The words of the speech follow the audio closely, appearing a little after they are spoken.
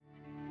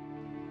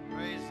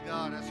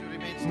God. As you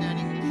remain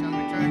standing, shall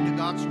we turn to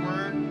God's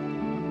Word?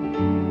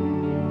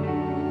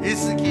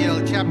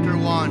 Ezekiel chapter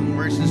 1,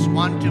 verses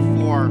 1 to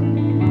 4.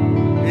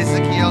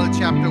 Ezekiel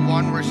chapter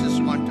 1, verses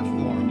 1 to 4.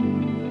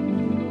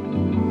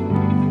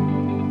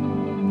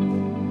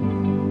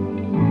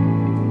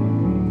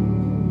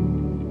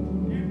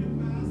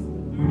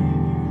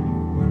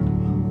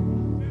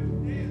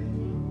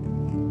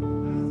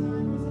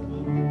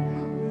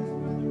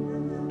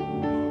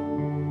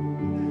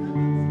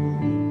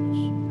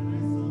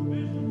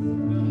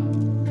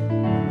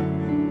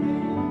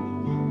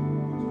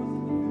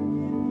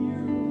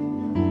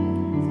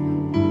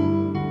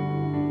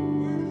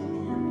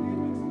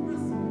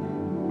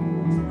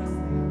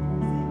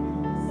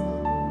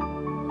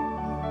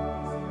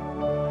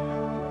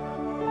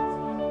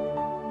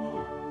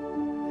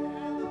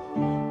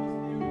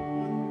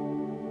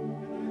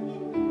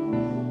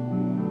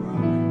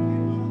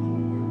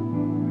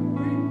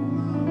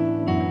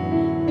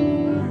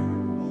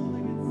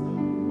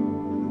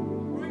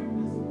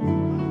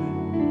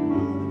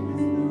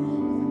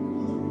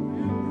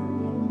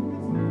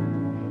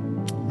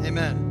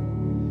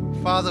 Amen.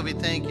 Father, we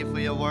thank you for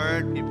your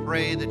word. We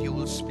pray that you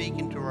will speak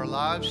into our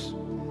lives.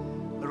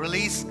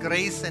 Release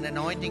grace and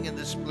anointing in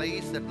this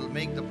place that will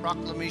make the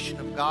proclamation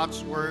of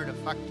God's word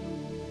effective.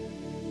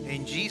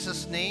 In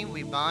Jesus' name,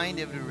 we bind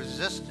every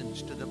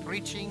resistance to the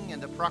preaching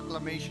and the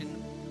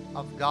proclamation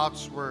of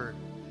God's word.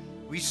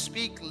 We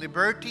speak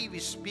liberty, we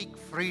speak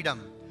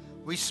freedom,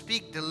 we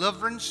speak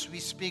deliverance, we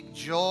speak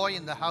joy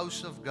in the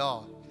house of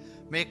God.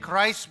 May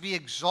Christ be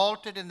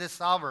exalted in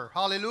this hour.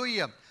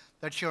 Hallelujah.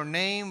 That your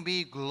name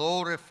be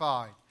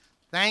glorified.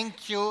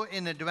 Thank you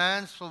in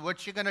advance for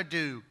what you're going to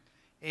do.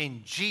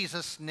 In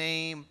Jesus'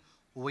 name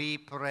we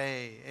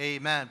pray.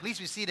 Amen. Please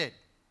be seated.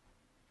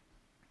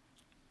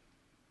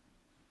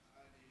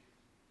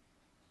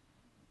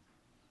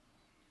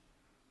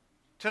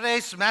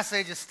 Today's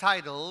message is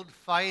titled,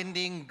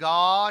 Finding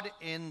God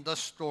in the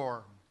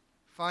Storm.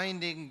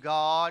 Finding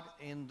God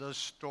in the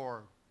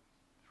Storm.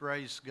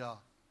 Praise God.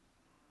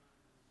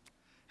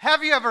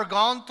 Have you ever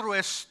gone through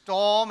a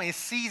storm, a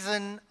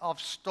season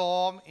of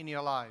storm in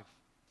your life?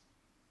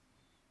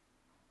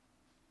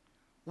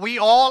 We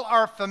all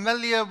are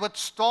familiar with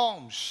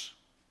storms.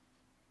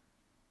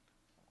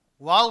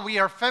 While we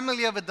are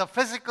familiar with the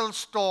physical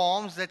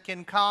storms that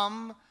can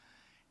come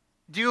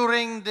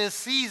during the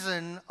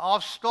season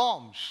of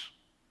storms,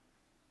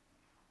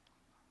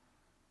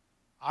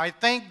 I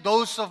think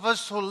those of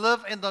us who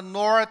live in the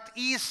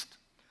Northeast,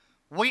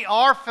 we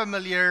are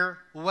familiar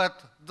with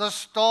the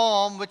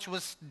storm which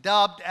was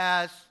dubbed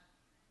as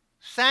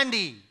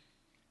Sandy.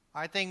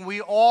 I think we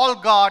all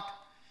got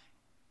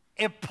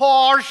a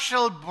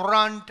partial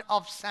brunt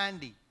of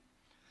Sandy.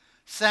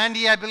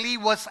 Sandy, I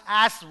believe, was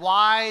as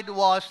wide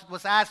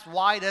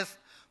as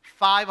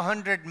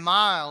 500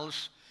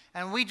 miles,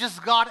 and we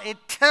just got a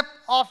tip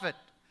of it.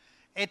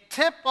 A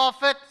tip of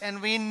it, and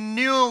we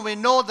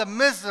know the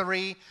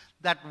misery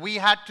that we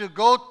had to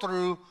go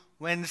through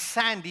when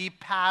Sandy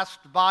passed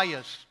by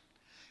us.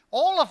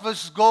 All of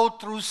us go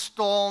through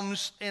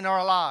storms in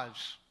our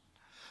lives.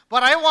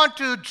 But I want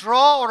to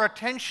draw our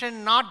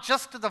attention not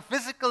just to the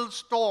physical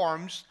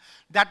storms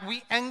that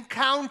we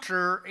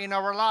encounter in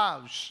our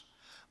lives,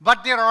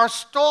 but there are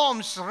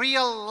storms,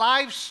 real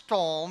life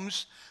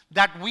storms,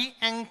 that we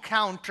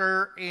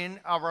encounter in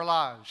our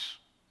lives.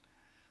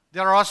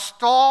 There are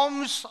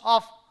storms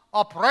of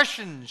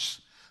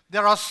oppressions.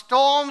 There are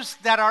storms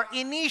that are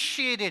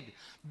initiated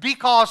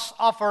because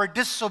of our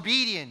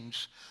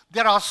disobedience.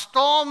 There are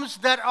storms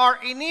that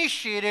are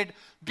initiated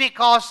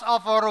because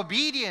of our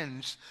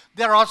obedience.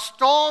 There are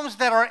storms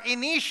that are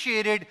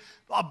initiated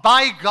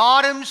by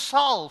God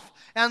Himself.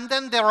 And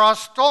then there are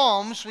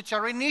storms which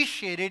are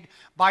initiated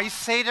by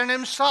Satan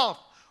himself.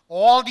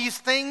 All these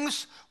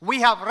things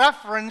we have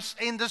referenced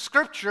in the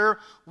Scripture,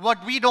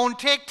 but we don't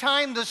take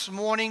time this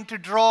morning to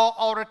draw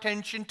our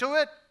attention to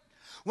it.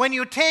 When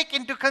you take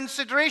into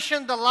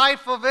consideration the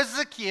life of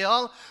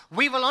Ezekiel,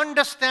 we will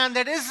understand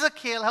that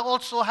Ezekiel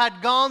also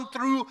had gone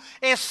through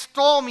a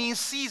stormy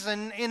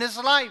season in his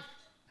life.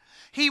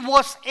 He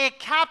was a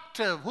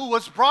captive who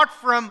was brought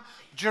from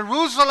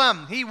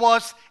Jerusalem. He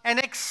was an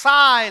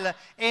exile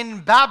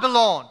in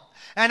Babylon.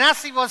 And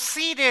as he was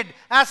seated,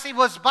 as he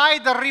was by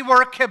the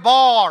river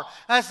Kebar,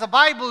 as the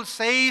Bible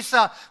says,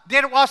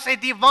 there was a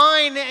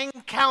divine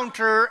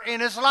encounter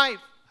in his life.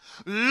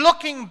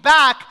 Looking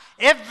back,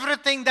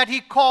 everything that he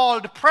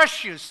called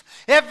precious,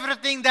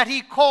 everything that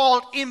he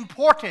called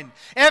important,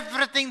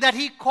 everything that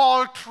he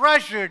called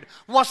treasured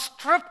was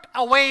stripped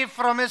away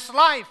from his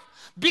life.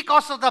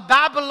 Because of the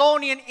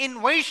Babylonian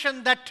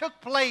invasion that took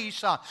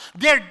place,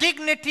 their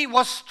dignity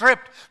was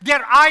stripped,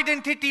 their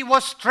identity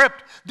was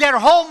stripped, their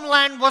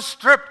homeland was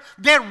stripped,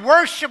 their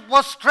worship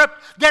was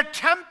stripped, their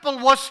temple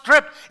was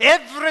stripped.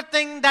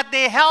 Everything that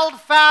they held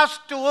fast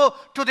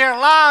to their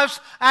lives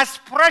as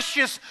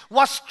precious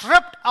was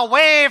stripped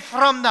away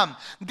from them.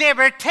 They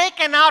were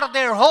taken out of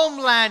their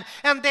homeland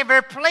and they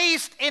were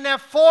placed in a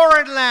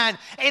foreign land,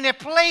 in a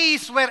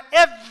place where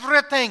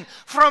everything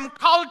from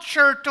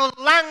culture to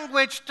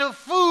language to to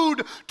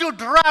food, to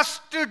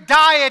dress, to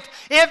diet.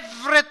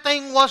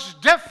 Everything was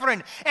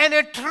different. And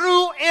a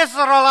true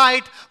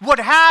Israelite would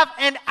have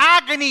an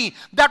agony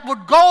that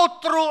would go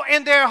through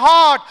in their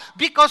heart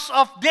because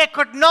of they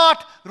could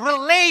not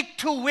relate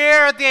to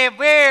where they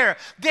were.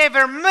 They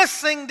were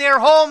missing their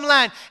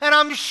homeland. And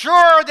I'm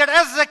sure that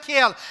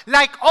Ezekiel,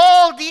 like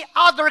all the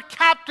other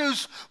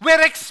captives,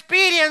 were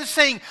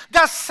experiencing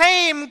the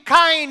same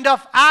kind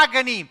of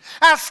agony.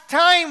 As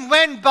time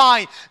went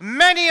by,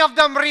 many of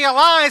them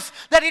realized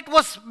that it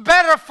was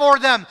better for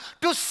them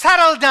to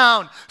settle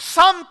down.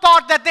 Some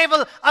thought that they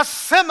will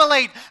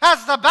assimilate,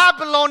 as the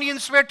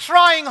Babylonians were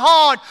trying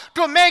hard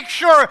to make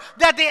sure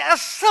that they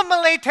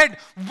assimilated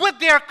with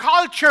their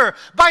culture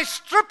by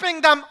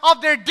stripping them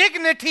of their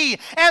dignity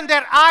and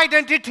their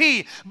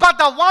identity. But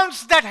the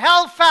ones that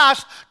held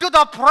fast to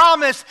the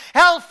promise,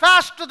 held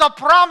fast to the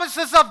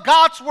promises of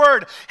God's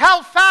word,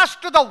 held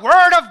fast to the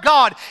word of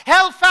God,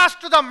 held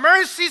fast to the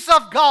mercies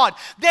of God,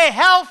 they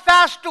held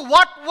fast to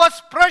what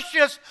was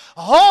precious,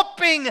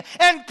 hoping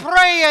and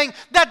praying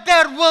that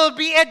there will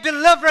be a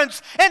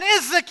deliverance. And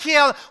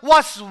Ezekiel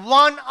was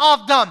one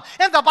of them.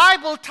 And the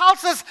Bible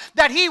tells us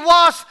that he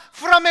was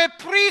from a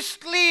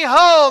priestly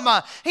home.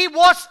 He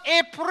was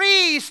a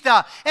priest,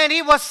 and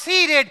he was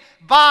seated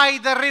by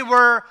the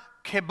river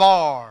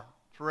Kebar.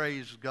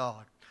 Praise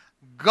God.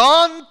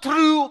 Gone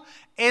through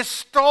a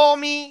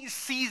stormy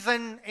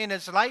season in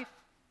his life.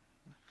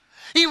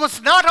 He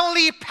was not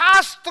only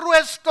passed through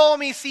a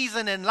stormy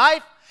season in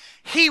life,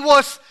 he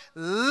was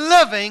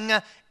living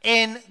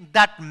in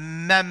that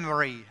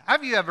memory.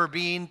 Have you ever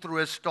been through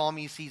a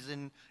stormy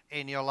season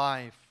in your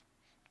life?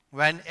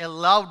 When a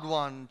loved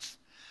ones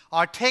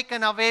are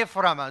taken away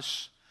from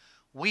us,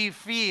 we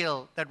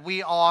feel that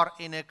we are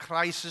in a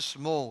crisis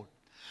mode.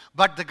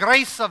 But the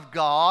grace of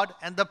God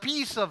and the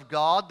peace of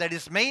God that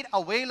is made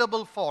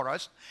available for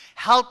us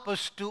help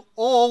us to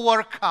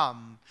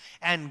overcome.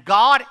 And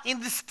God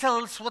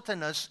instills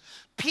within us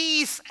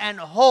peace and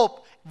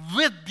hope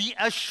with the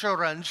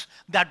assurance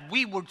that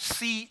we would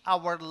see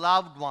our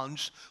loved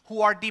ones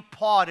who are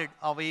departed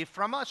away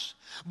from us.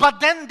 But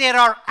then there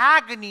are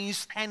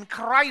agonies and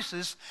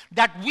crises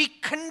that we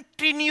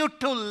continue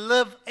to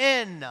live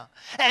in.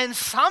 And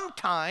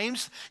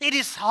sometimes it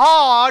is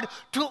hard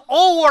to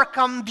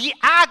overcome the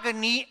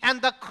agony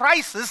and the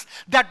crisis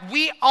that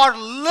we are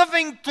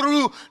living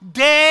through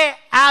day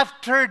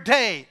after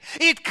day.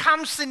 It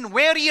comes in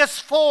various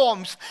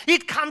forms.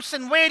 It comes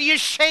in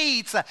various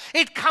shades.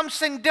 It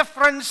comes in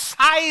different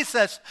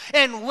sizes.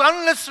 And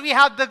unless we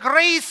have the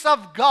grace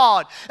of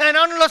God, and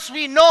unless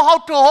we know how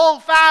to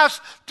hold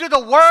fast to the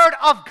Word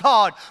of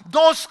God,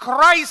 those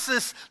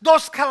crises,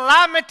 those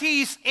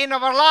calamities in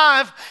our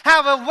life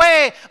have a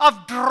way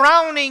of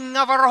drowning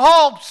our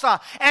hopes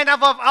and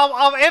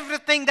of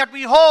everything that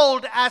we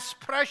hold as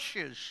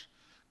precious.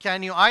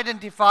 Can you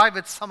identify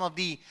with some of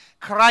the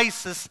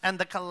crises and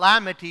the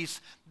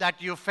calamities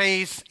that you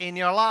face in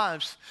your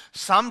lives?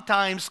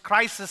 Sometimes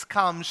crisis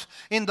comes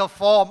in the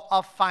form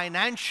of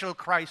financial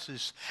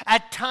crisis.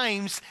 At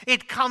times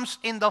it comes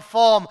in the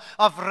form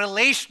of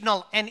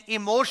relational and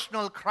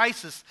emotional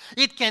crisis.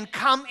 It can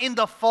come in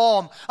the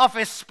form of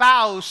a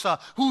spouse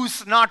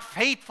who's not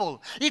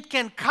faithful. It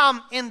can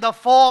come in the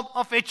form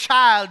of a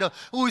child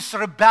who is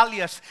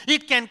rebellious.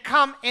 It can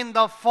come in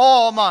the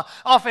form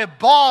of a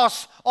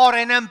boss or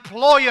an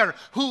employer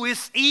who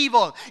is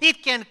evil.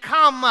 It can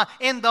come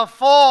in the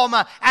form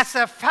as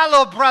a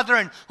fellow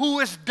brethren who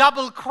is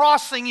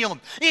double-crossing you.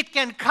 It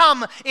can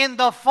come in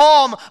the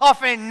form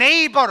of a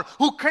neighbor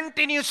who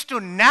continues to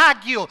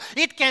nag you.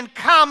 It can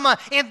come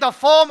in the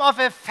form of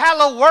a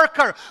fellow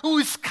worker who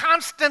is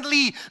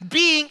constantly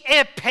being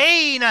a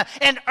pain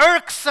and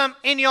irksome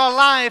in your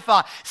life.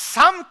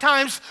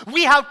 Sometimes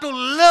we have to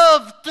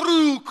live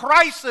through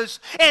crisis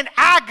and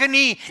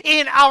agony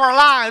in our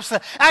lives.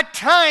 At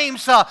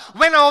times,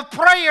 when our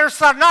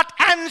prayers are not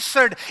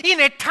answered in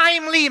a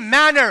timely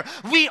manner,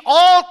 we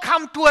all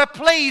come to a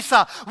place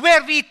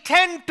where we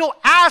tend to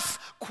ask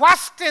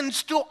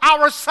questions to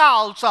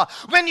ourselves.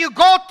 When you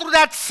go through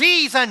that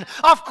season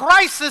of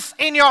crisis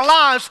in your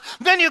lives,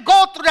 when you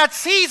go through that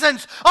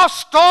seasons of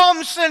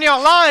storms in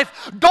your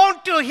life,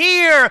 don't you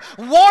hear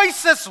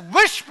voices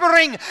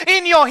whispering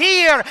in your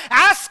ear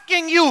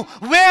asking you,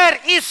 where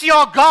is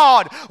your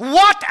God?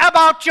 What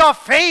about your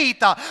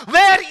faith?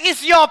 Where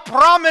is your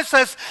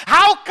promises?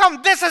 How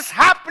come this is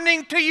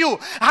happening to you?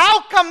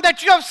 How come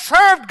that you have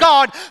served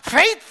God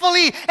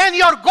faithfully and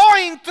you're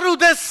going through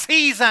this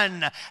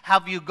season?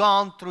 Have you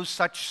gone through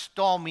such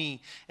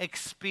stormy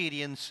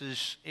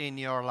experiences in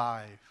your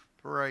life?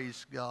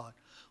 Praise God.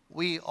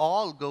 We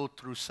all go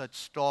through such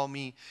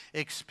stormy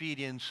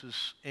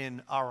experiences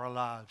in our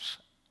lives.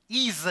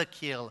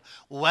 Ezekiel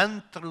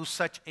went through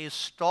such a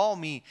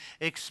stormy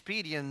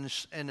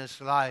experience in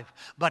his life.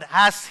 But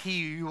as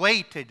he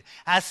waited,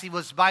 as he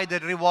was by the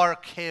river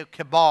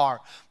Kebar,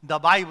 the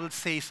Bible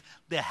says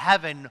the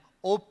heaven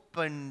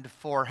opened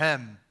for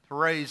him.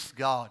 Praise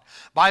God.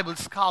 Bible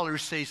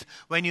scholars says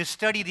when you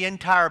study the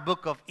entire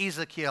book of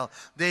Ezekiel,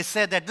 they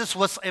said that this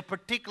was a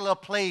particular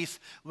place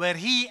where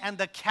he and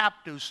the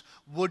captives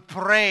would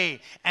pray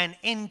and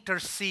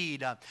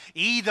intercede.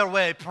 Either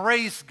way,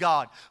 praise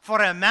God. For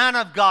a man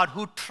of God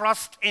who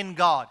trusts in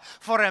God,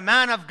 for a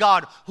man of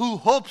God who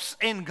hopes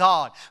in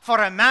God,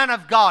 for a man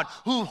of God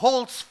who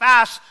holds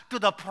fast to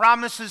the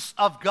promises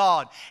of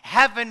God,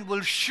 heaven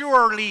will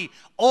surely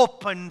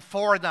open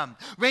for them.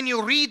 When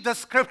you read the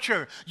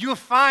scripture, you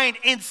find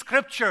in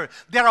scripture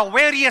there are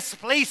various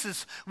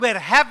places where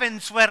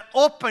heavens were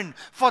open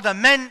for the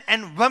men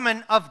and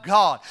women of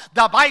God.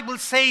 The Bible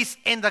says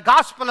in the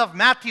Gospel of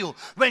Matthew,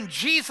 when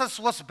Jesus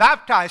was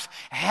baptized,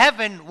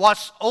 heaven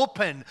was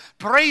open.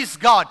 Praise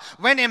God.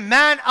 When a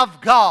man of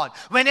God,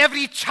 when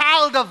every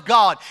child of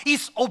God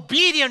is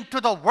obedient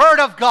to the word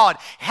of God,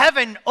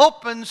 heaven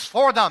opens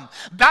for them.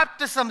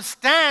 Baptism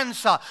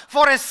stands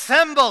for a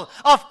symbol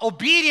of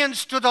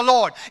obedience to the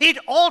Lord. It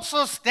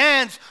also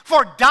stands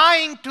for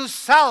dying to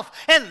self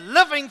and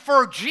living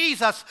for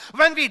Jesus.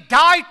 When we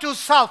die to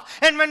self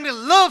and when we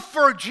live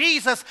for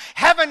Jesus,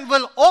 heaven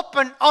will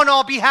open on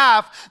our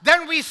behalf.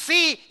 Then we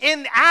see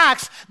in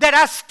Acts that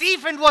as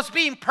Stephen was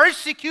being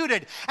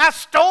persecuted, as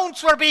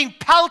stones were being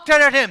pelted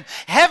at him,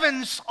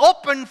 heavens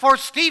opened for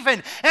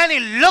Stephen, and he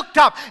looked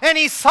up and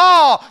he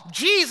saw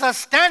Jesus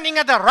standing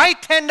at the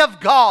right hand of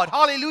God.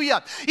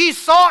 Hallelujah. He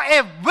saw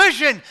a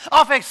vision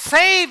of a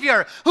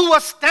Savior who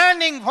was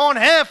standing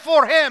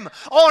for him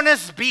on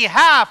his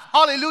behalf.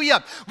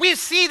 Hallelujah. We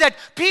see that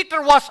Peter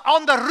was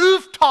on the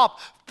rooftop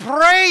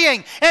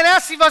praying, and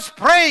as he was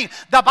praying,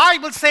 the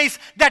Bible says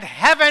that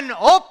heaven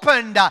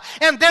opened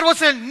and there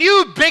was a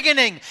new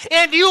beginning,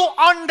 a new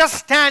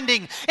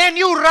understanding, a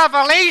new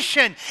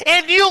revelation,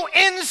 a new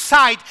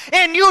insight,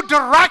 a new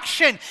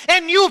direction, a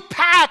new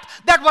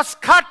path that was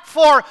cut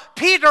for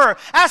Peter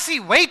as he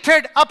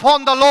waited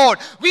upon the Lord.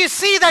 We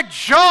see that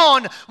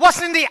John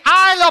was in the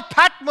Isle of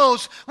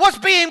Patmos, was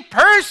being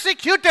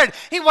persecuted.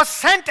 He was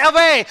sent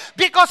away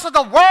because of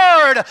the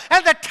word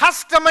and the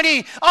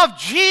testimony of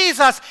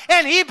Jesus,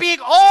 and he being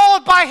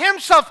all by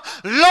himself,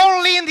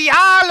 lonely in the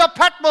Isle of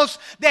Patmos,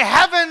 the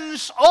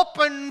heavens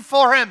open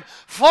for him.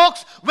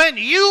 Folks, when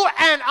you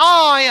and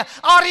I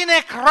are in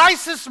a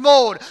crisis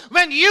mode,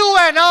 when you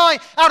and I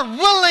are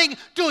willing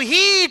to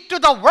heed to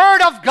the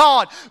word of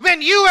God,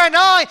 when you and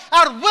I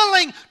are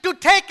willing to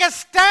take a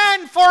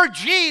stand for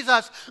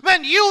Jesus,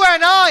 when you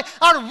and I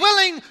are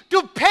willing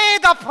to pay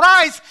the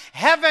price,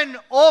 heaven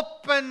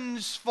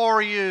opens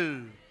for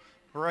you.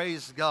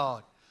 Praise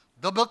God.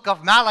 The book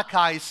of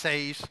Malachi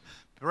says,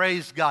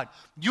 praise God,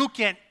 you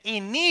can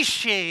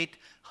initiate,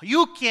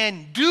 you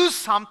can do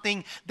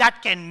something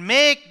that can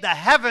make the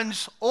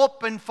heavens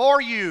open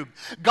for you.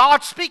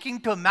 God speaking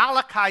to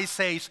Malachi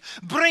says,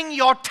 bring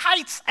your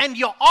tithes and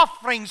your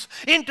offerings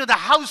into the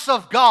house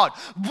of God.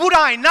 Would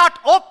I not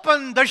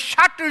open the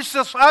shutters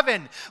of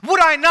heaven?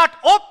 Would I not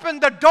open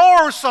the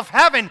doors of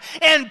heaven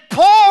and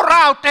pour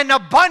out an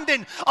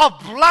abundance of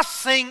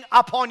blessing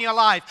upon your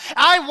life?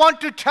 I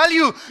want to tell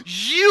you,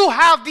 you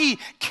have the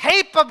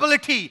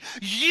capability,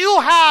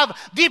 you have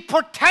the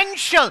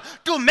potential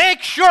to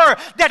make sure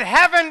that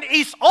heaven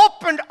is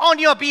opened on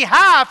your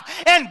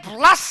behalf and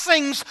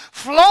blessings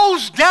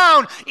flows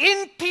down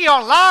into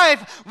your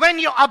life when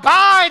you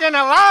abide and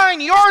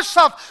align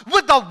yourself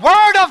with the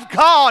word of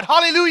God.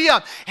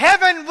 Hallelujah.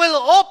 Heaven will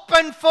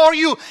open for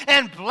you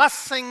and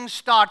blessing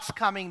starts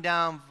coming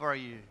down for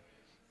you.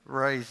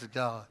 Praise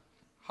God.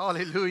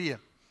 Hallelujah.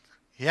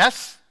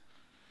 Yes,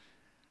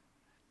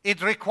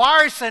 it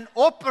requires an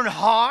open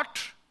heart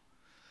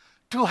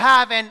to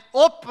have an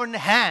open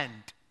hand.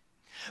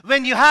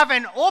 When you have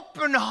an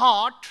open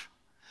heart,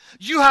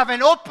 you have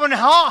an open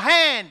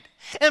hand.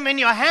 And when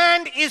your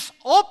hand is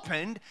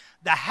opened,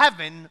 the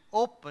heaven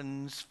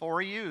opens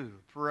for you.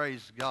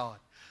 Praise God.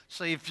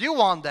 So if you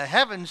want the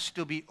heavens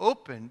to be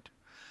opened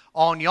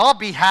on your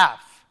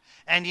behalf,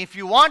 and if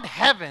you want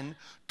heaven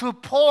to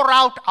pour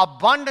out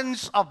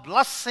abundance of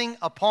blessing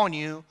upon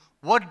you,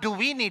 what do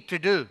we need to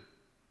do?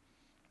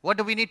 What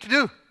do we need to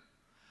do?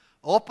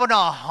 Open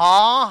our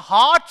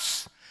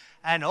hearts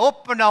and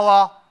open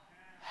our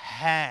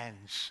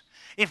hands.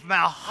 If my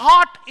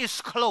heart is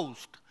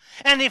closed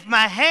and if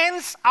my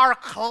hands are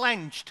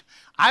clenched,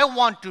 I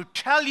want to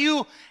tell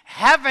you,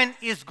 heaven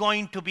is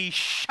going to be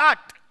shut,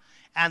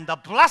 and the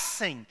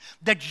blessing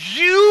that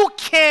you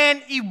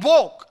can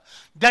evoke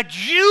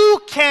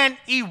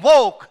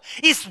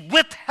is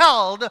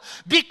withheld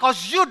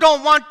because you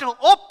don't want to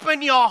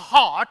open your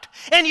heart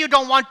and you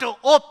don't want to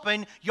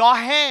open your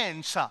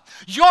hands.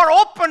 Your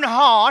open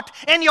heart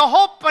and your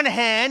open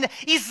hand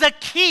is the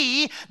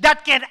key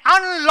that can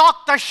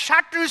unlock the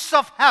shutters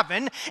of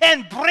heaven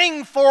and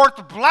bring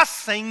forth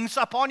blessings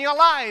upon your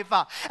life.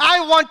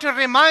 I want to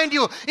remind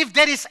you, if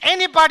there is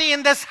anybody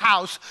in this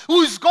house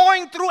who is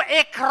going through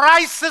a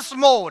crisis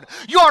mode,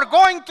 you are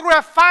going through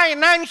a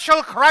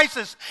financial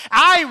crisis,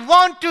 I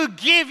want to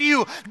give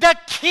you the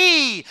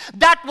key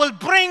that will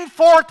bring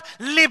forth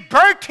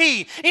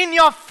liberty in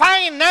your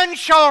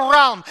financial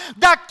realm.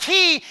 The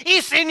key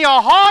is in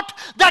your heart.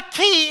 The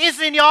key is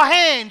in your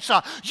hands.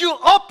 You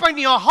open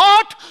your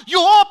heart, you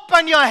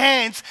open your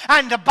hands.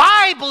 And the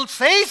Bible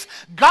says,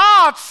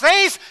 God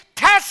says,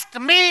 test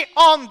me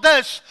on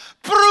this.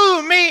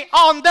 Prove me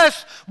on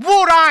this.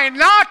 Would I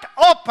not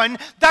open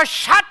the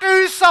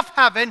shutters of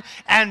heaven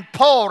and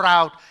pour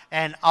out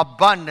an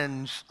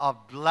abundance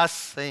of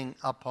blessing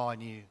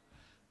upon you?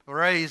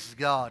 Praise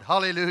God.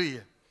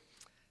 Hallelujah.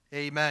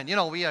 Amen. You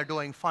know, we are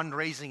doing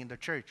fundraising in the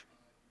church.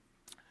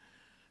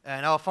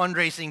 And our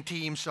fundraising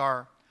teams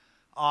are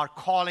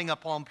calling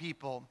upon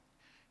people.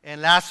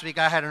 And last week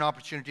I had an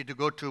opportunity to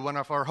go to one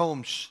of our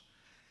homes.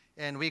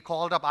 And I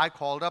called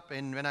up,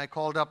 and when I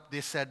called up,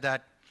 they said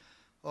that,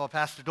 oh,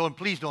 Pastor,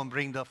 please don't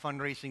bring the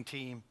fundraising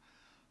team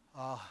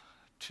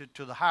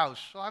to the house.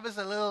 So I was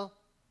a little,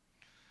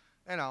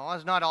 I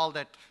was not all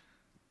that,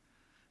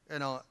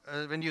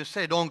 when you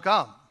say don't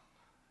come,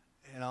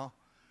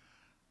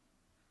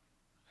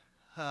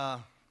 So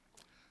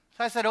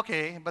I said,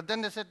 okay, but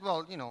then they said,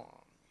 well,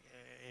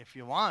 if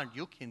you want,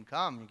 you can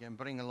come. You can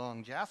bring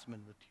along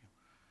Jasmine with you.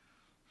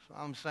 So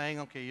I'm saying,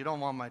 okay, you don't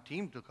want my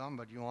team to come,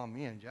 but you want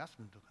me and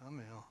Jasmine to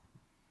come,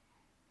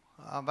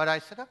 But I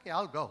said, okay,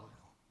 I'll go.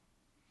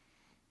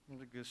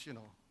 Because,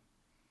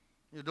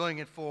 you're doing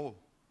it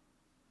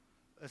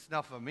it's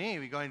not for me.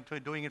 We're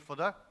doing it for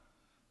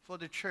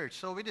the church.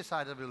 So we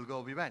decided we'll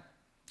go. We went.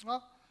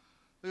 Well,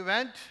 we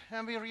went,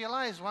 and we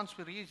realized, once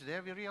we reached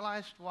there,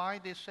 why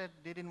they said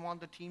they didn't want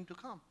the team to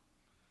come.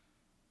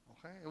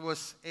 Okay? It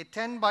was a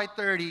 10 by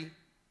 30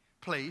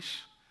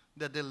 place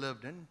that they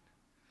lived in.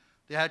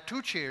 They had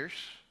 2 chairs,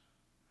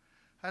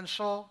 and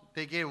so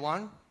they gave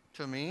one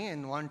to me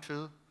and one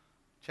to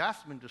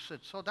Jasmine to sit.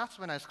 So that's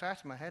when I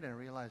scratched my head and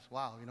realized,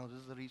 wow, this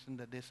is the reason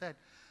that they said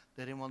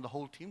they didn't want the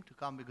whole team to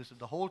come, because if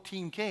the whole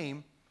team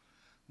came,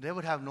 they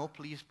would have no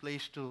place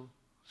to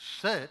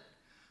sit,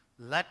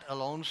 let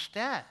alone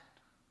stand.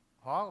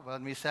 Well,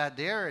 when we sat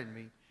there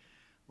and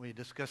we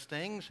discussed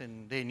things,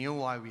 and they knew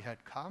why we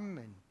had come,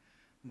 and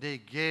they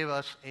gave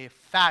us a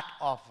fat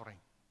offering.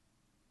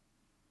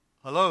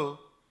 Hello?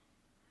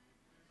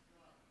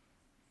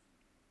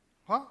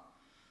 Huh?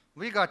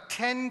 We got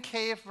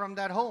 $10,000 from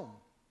that home.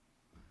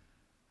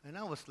 And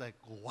I was like,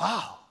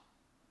 wow.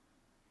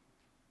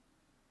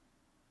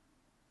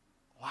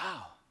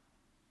 Wow.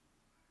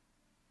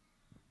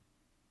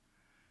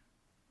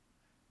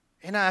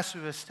 And as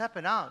we were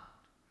stepping out,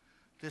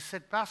 they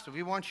said, Pastor,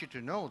 we want you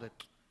to know that,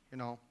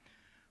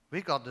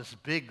 we got this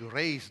big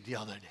raise the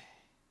other day.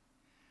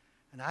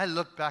 And I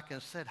looked back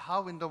and said,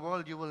 how in the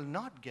world you will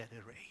not get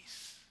a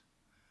raise?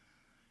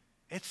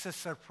 It's a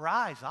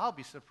surprise. I'll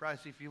be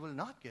surprised if you will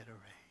not get a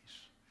raise.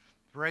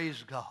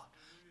 Praise God.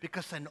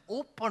 Because an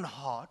open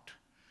heart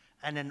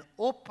and an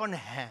open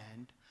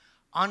hand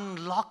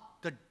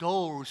unlock the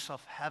doors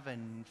of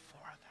heaven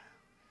for them.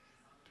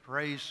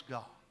 Praise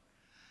God.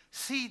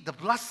 See, the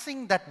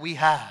blessing that we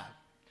have,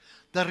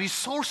 the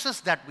resources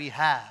that we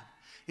have,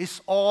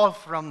 is all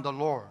from the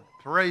Lord.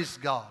 Praise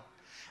God.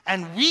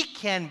 And we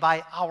can,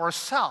 by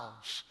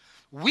ourselves,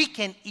 we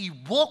can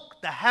evoke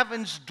the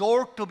heaven's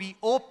door to be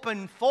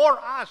open for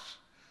us.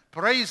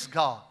 Praise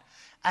God.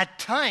 At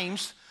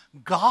times,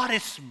 God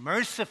is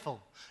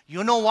merciful.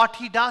 You know what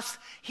He does?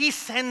 He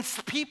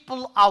sends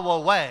people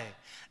our way,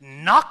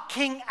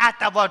 knocking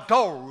at our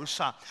doors,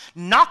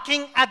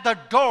 knocking at the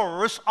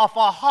doors of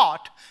our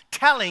heart,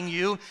 telling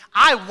you,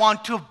 I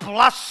want to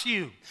bless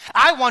you.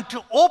 I want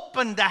to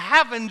open the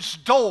heavens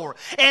door,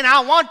 and I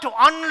want to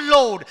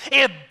unload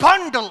a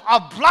bundle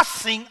of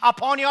blessing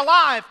upon your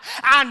life.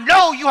 I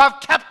know you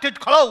have kept it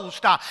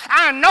closed.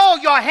 I know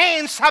your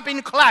hands have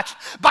been clutched,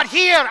 but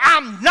here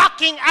I'm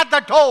knocking at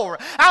the door.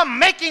 I'm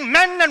making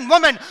men and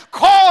women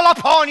call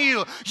upon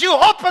you. You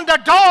open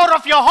the door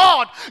of your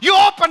heart. You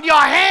open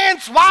your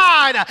hands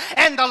wide,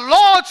 and the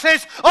Lord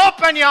says,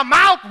 open your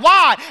mouth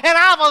wide, and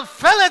I will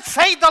fill it,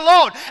 say the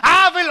Lord.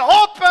 I will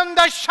open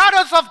the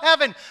shutters of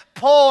heaven,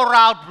 pour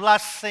out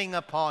blessing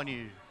upon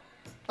you.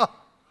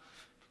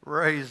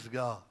 Praise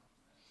God.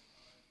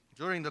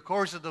 During the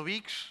course of the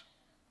weeks,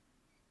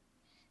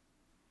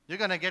 you're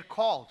going to get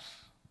calls.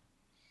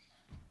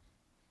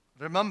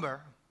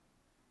 Remember,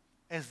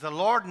 is the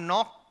Lord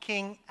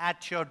knocking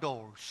at your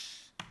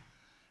doors?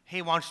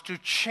 He wants to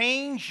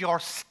change your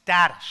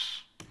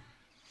status.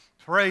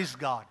 Praise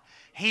God.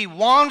 He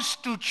wants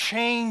to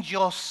change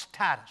your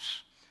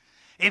status.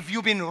 If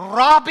you've been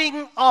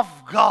robbing of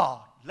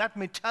God, let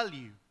me tell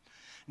you,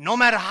 no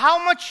matter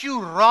how much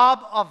you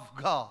rob of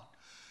God,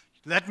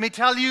 let me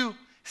tell you,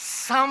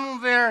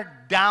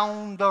 somewhere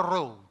down the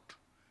road,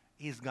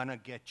 He's going to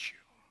get you.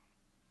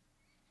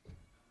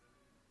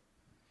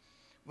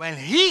 When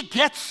He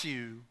gets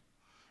you,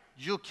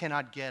 you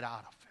cannot get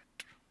out of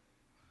it.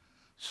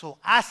 So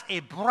as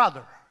a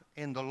brother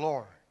in the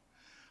Lord,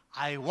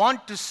 I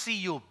want to see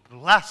you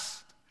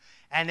blessed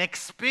and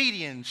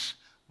experience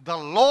the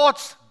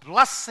Lord's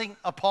blessing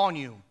upon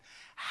you.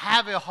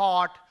 Have a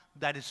heart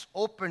that is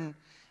open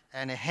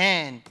and a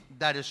hand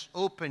that is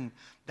open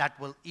that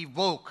will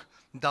evoke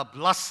the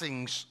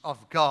blessings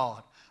of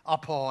God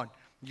upon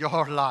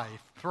your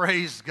life.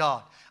 Praise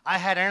God. I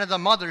had another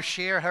mother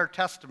share her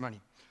testimony.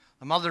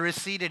 The mother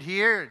is seated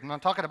here. I'm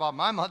not talking about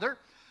my mother.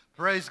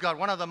 Praise God.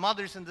 One of the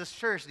mothers in this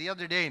church the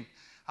other day,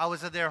 I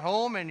was at their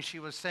home and she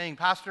was saying,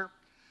 Pastor,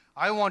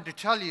 I want to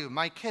tell you,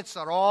 my kids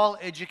are all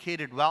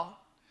educated well.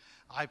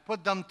 I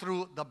put them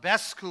through the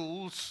best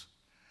schools.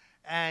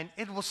 And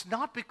it was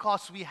not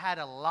because we had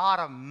a lot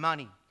of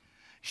money.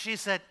 She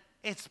said,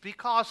 it's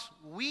because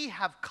we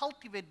have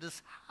cultivated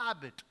this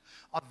habit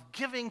of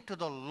giving to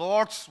the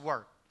Lord's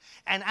work.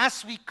 And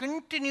as we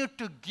continue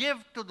to give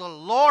to the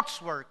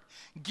Lord's work,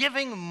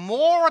 giving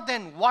more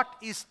than what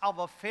is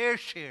our fair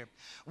share,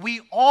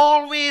 we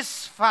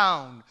always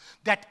found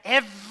that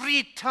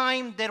every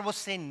time there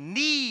was a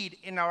need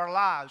in our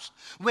lives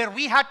where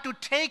we had to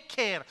take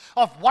care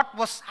of what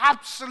was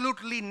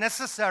absolutely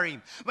necessary,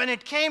 when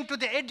it came to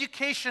the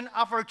education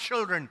of our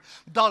children,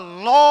 the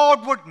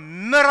Lord would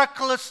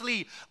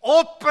miraculously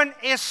open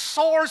a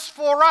source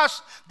for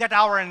us that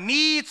our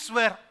needs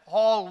were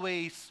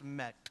always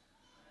met.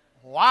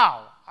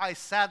 Wow. I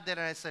sat there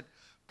and I said,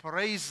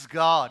 praise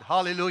God.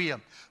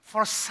 Hallelujah.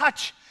 For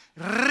such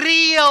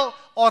real,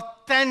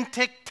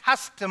 authentic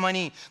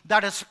testimony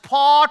that is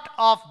part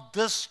of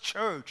this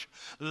church.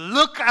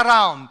 Look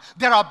around.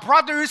 There are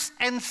brothers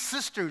and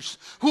sisters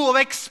who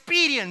have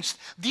experienced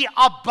the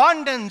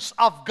abundance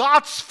of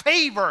God's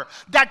favor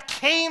that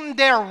came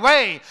their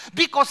way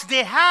because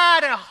they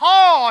had a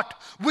heart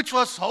which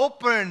was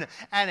open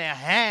and a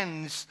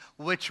hands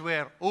which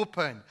were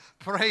open.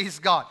 Praise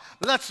God.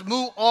 Let's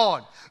move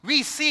on.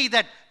 We see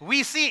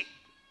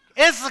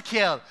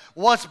Ezekiel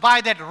was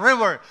by that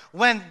river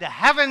when the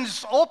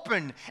heavens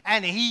opened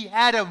and he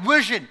had a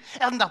vision.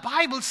 And the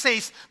Bible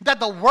says that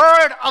the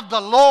word of the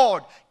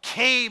Lord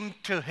came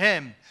to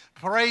him.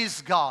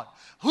 Praise God.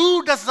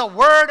 Who does the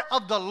word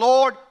of the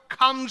Lord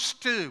comes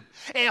to?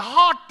 A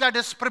heart that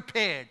is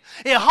prepared,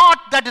 a heart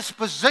that is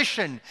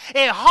positioned,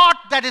 a heart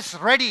that is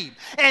ready,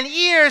 and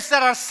ears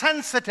that are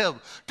sensitive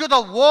to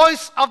the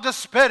voice of the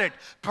Spirit.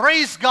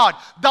 Praise God.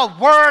 The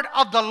word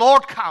of the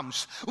Lord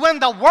comes. When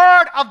the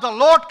word of the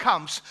Lord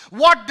comes,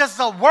 what does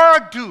the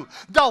word do?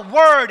 The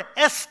word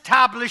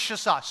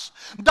establishes us.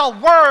 The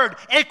word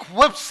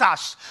equips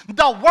us.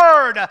 The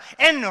word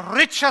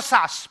enriches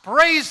us.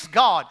 Praise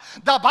God.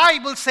 The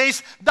Bible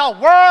says the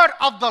word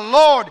of the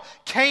Lord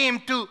came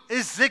to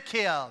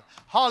Ezekiel.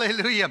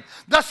 Hallelujah.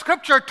 The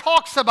scripture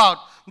talks about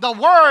the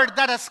word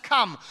that has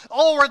come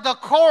over the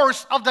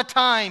course of the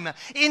time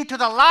into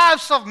the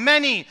lives of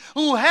many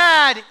who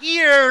had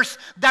ears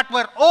that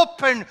were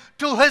open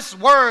to his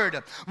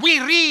word. We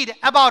read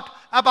about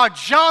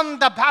John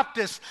the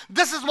Baptist.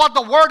 This is what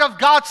the word of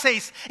God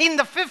says. In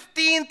the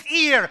 15th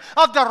year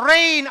of the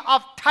reign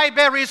of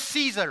Tiberius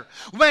Caesar,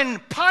 when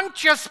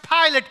Pontius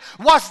Pilate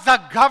was the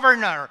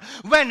governor,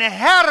 when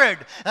Herod,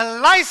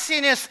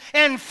 Lysinus,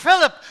 and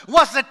Philip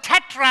was the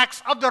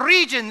tetrarchs of the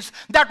regions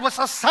that was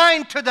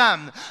assigned to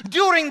them,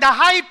 during the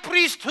high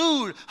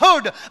priesthood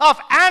of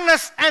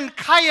Annas and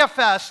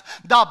Caiaphas,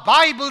 the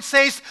Bible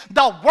says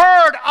the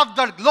word of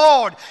the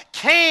Lord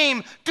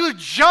came to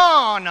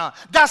John,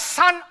 the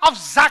son of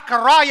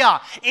Zechariah,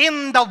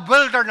 in the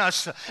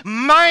wilderness.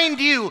 Mind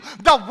you,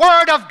 the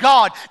word of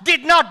God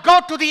did not go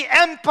to the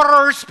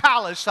emperor's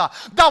palace.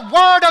 The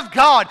word of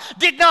God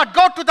did not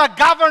go to the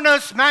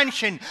governor's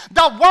mansion.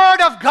 The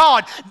word of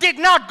God did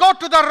not go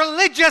to the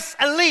religious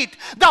elite.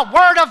 The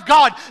word of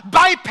God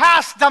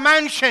bypassed the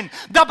mansion.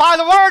 The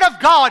word of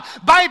God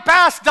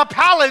bypassed the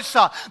palace.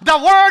 The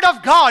word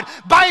of God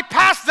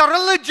bypassed the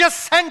religious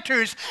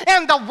centers.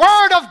 And the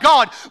word of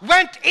God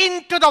went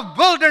into the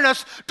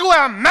wilderness to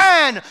a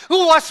man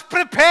who was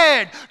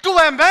prepared, to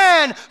a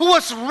man who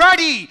was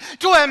ready,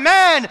 to a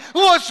man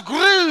who was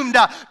groomed,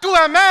 to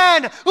a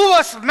man who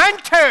was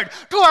mentored,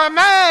 to a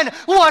man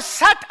who was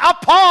set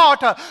apart,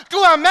 to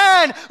a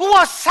man who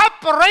was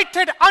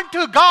separated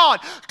unto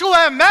God, to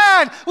a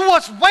man who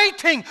was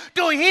waiting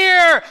to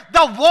hear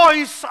the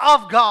voice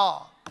of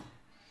God.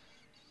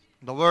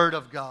 The word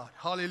of God.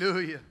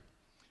 Hallelujah.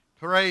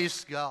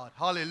 Praise God.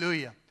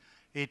 Hallelujah.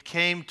 It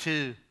came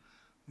to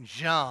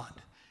John.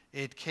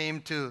 It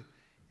came to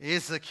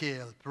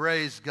Ezekiel.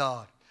 Praise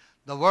God.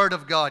 The word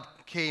of God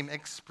came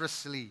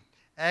expressly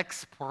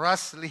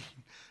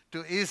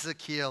to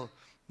Ezekiel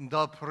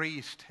the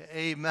priest.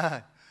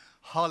 Amen.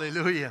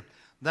 Hallelujah.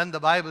 Then the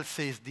Bible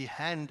says the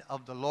hand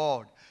of the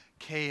Lord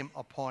came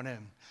upon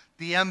him.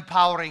 The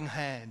empowering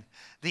hand,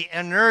 the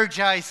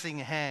energizing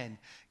hand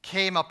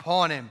came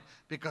upon him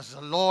because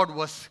the Lord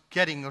was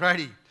getting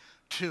ready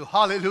to,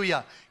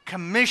 hallelujah,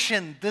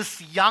 commission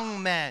this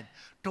young man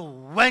to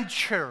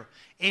venture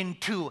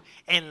into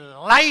a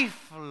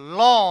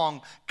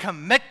lifelong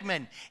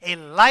commitment, a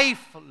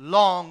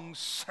lifelong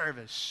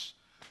service.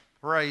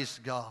 Praise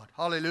God.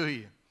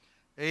 Hallelujah.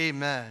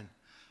 Amen.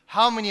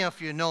 How many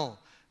of you know,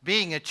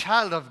 being a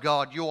child of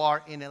God, you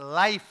are in a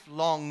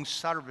lifelong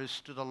service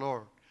to the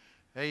Lord?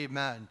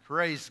 Amen.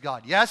 Praise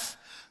God. Yes,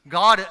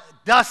 God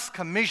does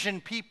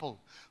commission people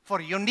for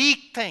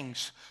unique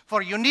things,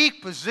 for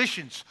unique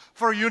positions,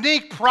 for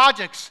unique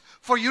projects,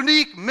 for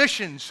unique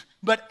missions.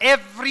 But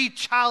every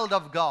child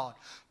of God,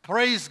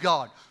 praise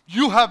God,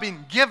 you have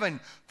been given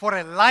for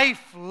a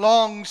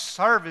lifelong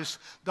service.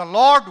 The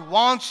Lord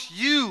wants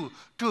you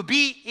to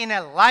be in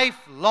a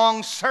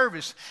lifelong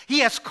service. He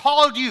has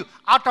called you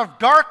out of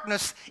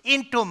darkness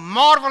into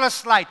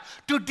marvelous light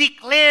to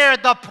declare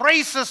the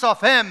praises of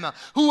Him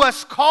who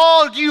has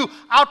called you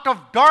out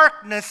of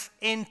darkness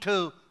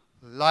into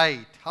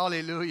light.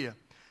 Hallelujah.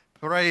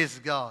 Praise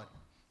God.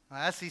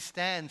 As he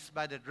stands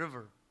by the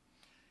river,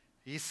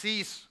 he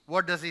sees,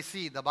 what does he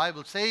see? The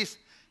Bible says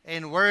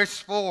in verse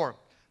 4,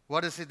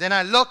 what is it? Then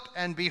I looked,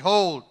 and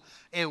behold,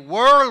 a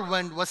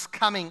whirlwind was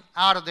coming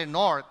out of the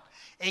north,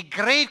 a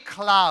great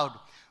cloud,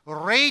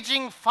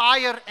 raging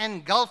fire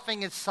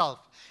engulfing itself,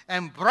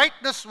 and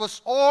brightness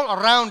was all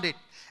around it,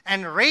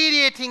 and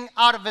radiating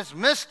out of its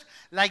midst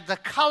like the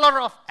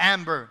color of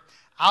amber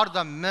out of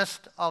the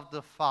midst of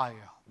the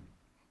fire.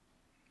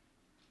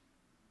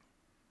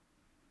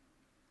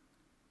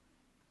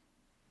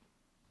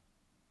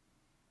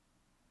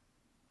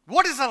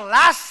 What is the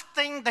last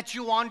thing that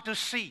you want to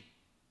see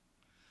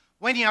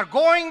when you are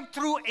going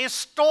through a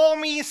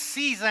stormy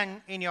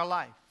season in your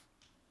life?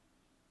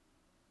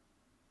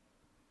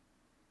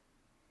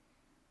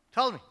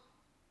 Tell me.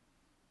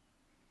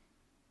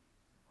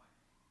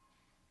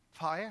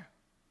 Fire.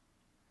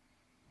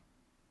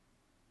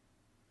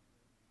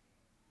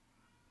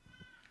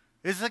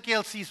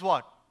 Ezekiel sees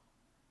what?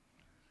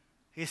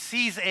 He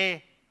sees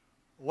a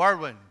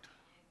whirlwind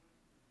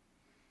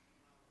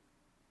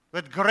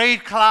with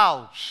great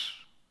clouds.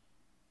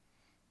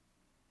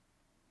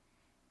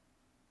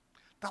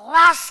 The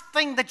last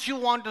thing that you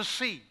want to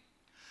see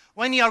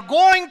when you're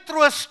going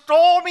through a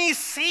stormy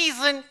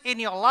season in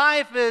your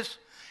life is,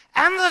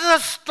 and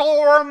there's a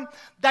storm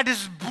that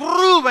is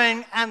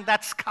brewing and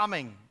that's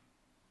coming.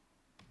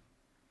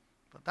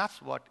 But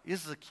that's what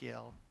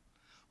Ezekiel,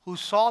 who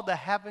saw the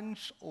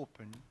heavens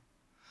open,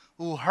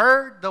 who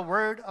heard the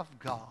word of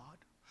God,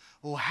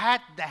 who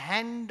had the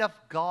hand of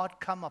God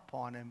come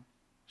upon him,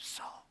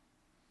 saw.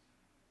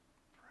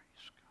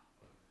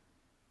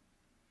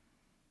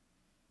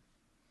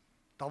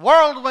 The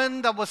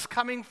whirlwind that was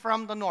coming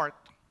from the north,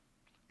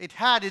 it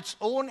had its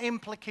own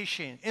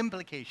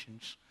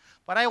implications.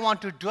 But I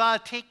want to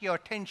take your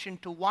attention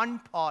to one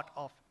part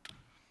of it.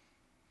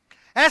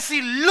 As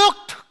he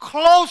looked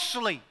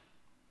closely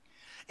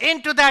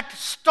into that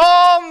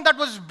storm that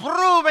was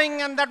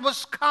brewing and that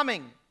was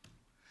coming,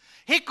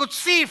 he could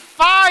see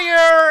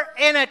fire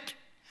in it.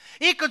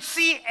 He could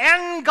see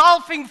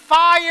engulfing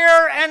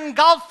fire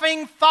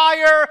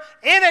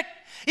in it.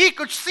 He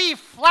could see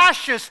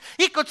flashes.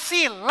 He could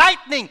see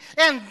lightning.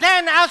 And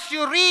then as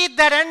you read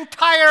that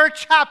entire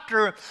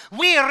chapter,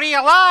 we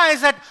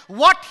realize that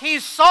what he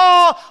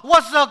saw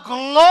was the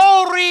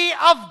glory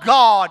of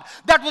God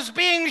that was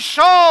being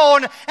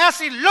shown as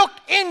he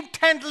looked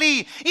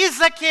intently.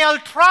 Ezekiel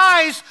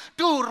tries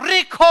to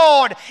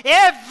record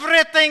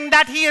everything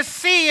that he is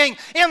seeing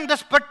in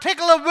this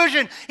particular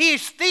vision. He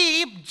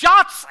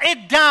jots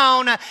it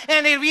down,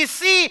 and we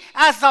see,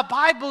 as the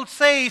Bible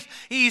says,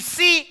 he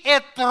see a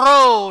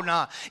throne.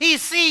 He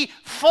see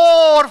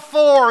 4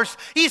 fours.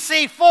 He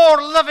see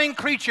 4 living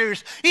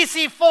creatures. He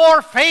see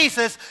 4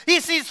 faces. He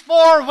sees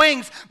 4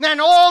 wings.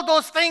 And all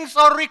those things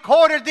are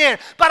recorded there.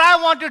 But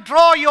I want to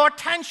draw your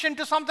attention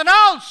to something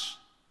else.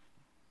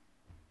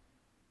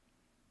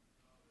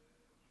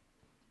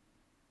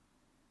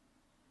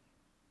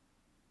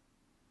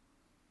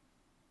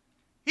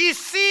 He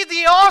see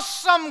the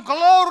awesome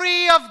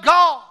glory of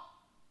God.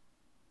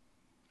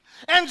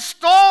 And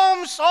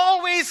storms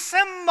always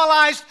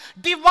symbolized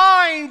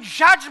divine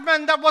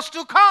judgment that was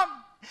to come.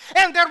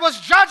 And there was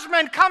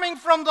judgment coming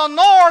from the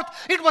north.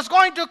 It was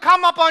going to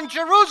come upon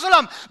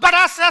Jerusalem. But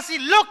as he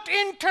looked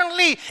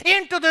intently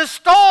into the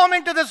storm,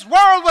 into this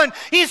whirlwind,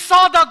 he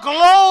saw the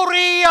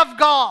glory of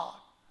God.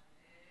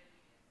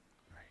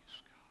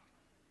 Praise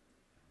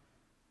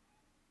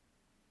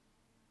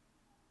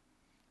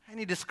God. And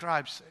he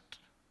describes it.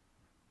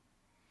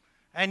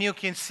 And you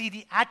can see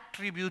the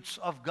attributes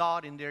of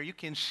God in there. You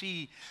can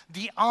see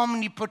the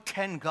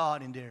omnipotent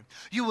God in there.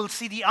 You will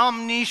see the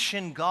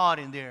omniscient God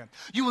in there.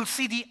 You will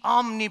see the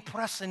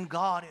omnipresent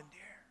God in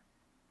there.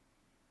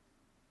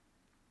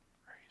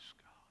 Praise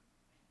God.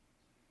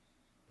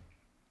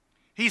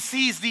 He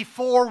sees the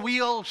 4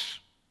 wheels,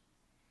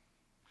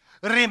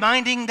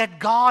 reminding that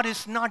God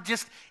is not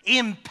just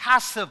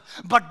impassive,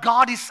 but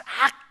God is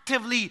active.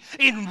 Actively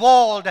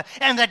involved,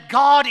 and that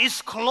God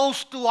is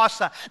close to us,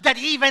 that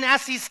even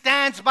as he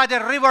stands by the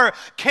river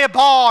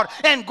Kebar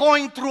and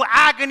going through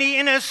agony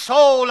in his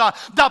soul,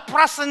 the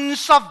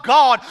presence of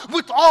God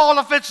with all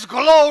of its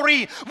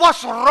glory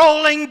was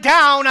rolling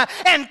down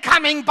and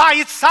coming by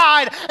its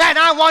side. And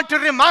I want to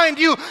remind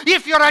you,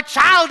 if you're a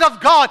child of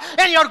God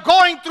and you're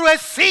going through a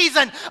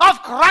season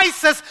of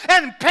crisis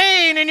and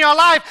pain in your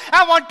life,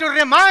 I want to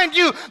remind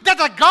you that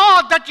the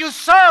God that you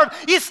serve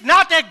is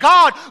not a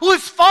God who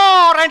is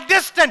far and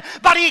distant,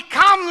 distant, but He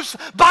comes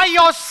by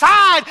your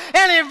side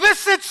and He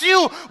visits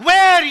you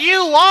where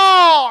you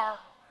are.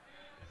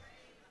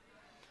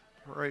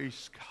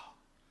 Praise God.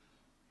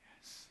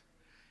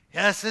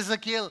 Yes,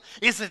 Ezekiel,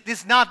 is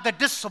it not the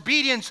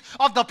disobedience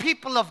of the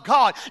people of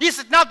God? Is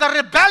it not the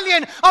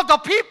rebellion of the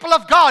people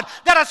of God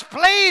that has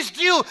placed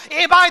you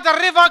by the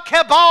river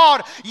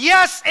Kebar?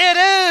 Yes, it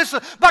is.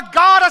 But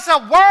God has a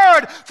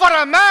word for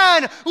a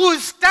man who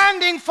is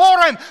standing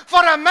for Him,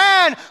 for a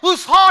man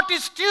whose heart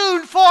is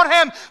tuned for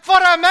Him, for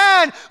a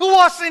man who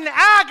was in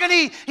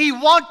agony. He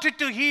wanted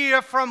to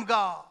hear from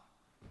God.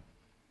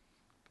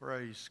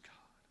 Praise God.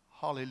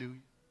 Hallelujah.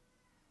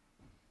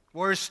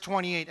 Verse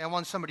 28. I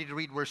want somebody to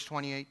read verse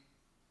 28.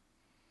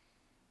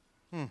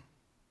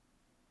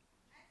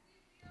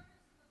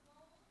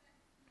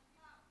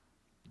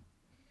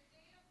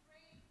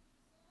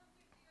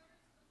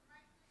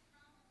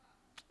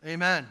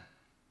 Amen.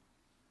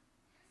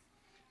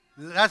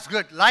 That's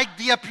good. Like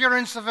the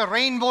appearance of a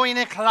rainbow in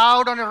a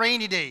cloud on a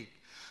rainy day,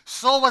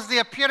 so was the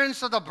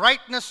appearance of the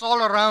brightness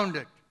all around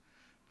it.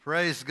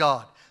 Praise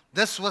God.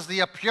 This was the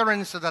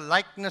appearance of the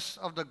likeness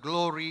of the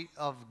glory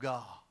of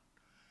God.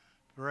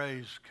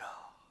 Praise God.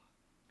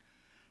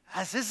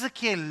 As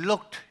Ezekiel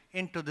looked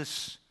into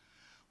this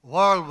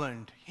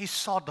whirlwind, he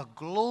saw the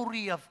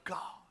glory of God,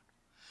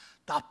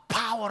 the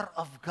power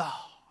of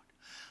God,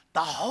 the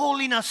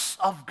holiness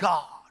of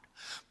God,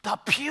 the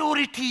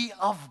purity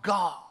of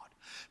God.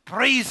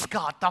 Praise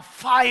God, the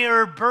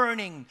fire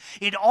burning.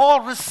 It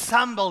all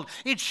resembled,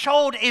 it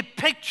showed a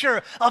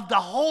picture of the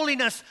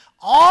holiness,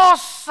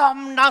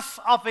 awesomeness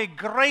of a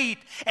great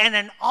and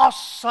an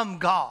awesome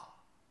God.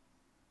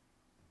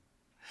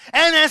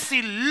 And as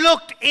he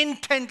looked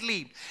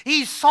intently,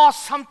 he saw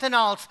something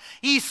else.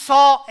 He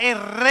saw a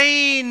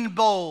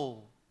rainbow.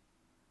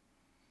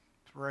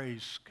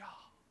 Praise God.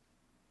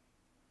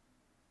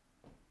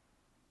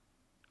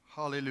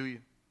 Hallelujah.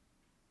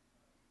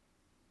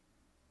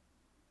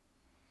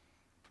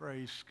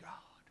 Praise God.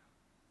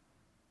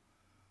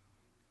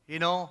 You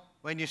know,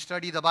 when you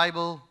study the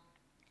Bible,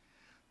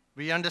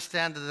 we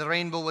understand that the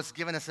rainbow was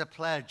given as a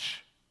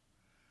pledge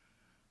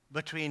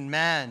between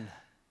man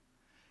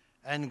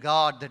and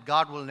God, that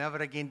God will never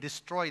again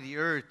destroy the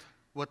earth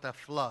with a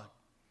flood.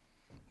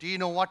 Do you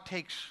know what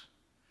takes,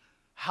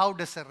 how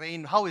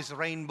is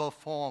rainbow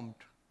formed?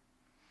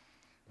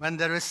 When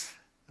there is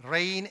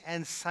rain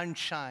and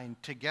sunshine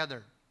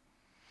together,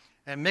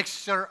 a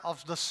mixture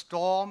of the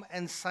storm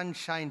and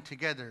sunshine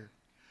together,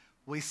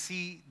 we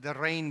see the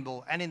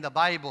rainbow. And in the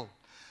Bible,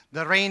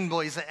 the rainbow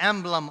is an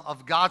emblem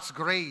of God's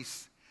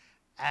grace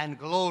and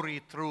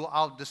glory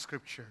throughout the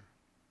Scripture.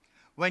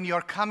 When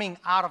you're coming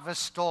out of a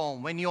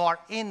storm, when you are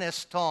in a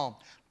storm,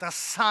 the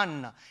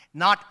sun,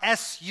 not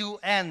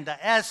S-U-N,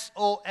 the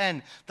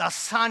S-O-N, the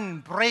sun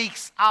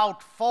breaks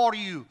out for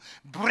you,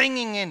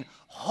 bringing in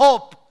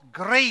hope,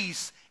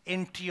 grace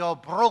into your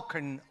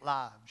broken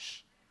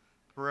lives.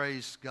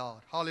 Praise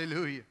God.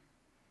 Hallelujah.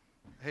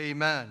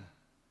 Amen.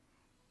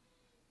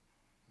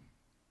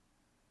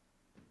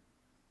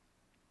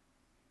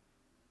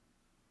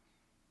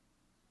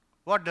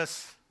 What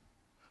does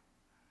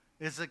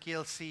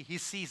Ezekiel see? He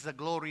sees the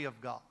glory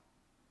of God.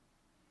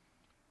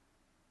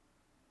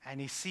 And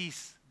he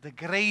sees the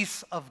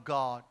grace of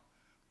God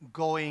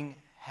going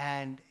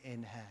hand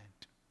in hand.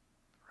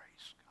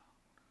 Praise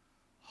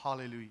God.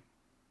 Hallelujah.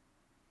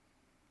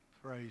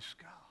 Praise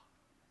God.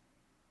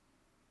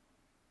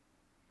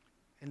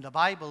 In the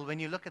Bible, when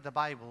you look at the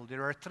Bible,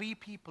 there are 3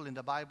 people in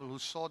the Bible who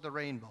saw the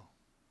rainbow.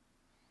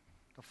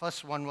 The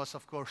first one was,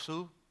 of course,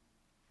 who?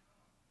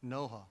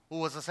 Noah. Who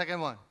was the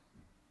second one?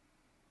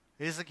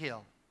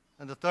 Ezekiel.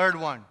 And the third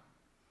one,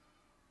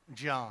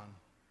 John.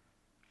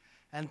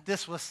 And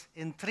this was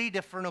in 3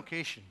 different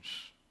occasions.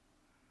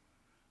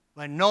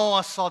 When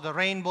Noah saw the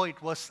rainbow, it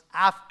was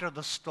after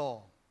the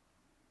storm.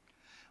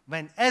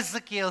 When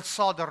Ezekiel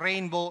saw the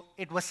rainbow,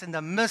 it was in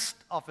the midst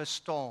of a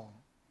storm.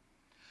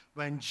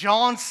 When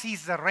John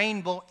sees the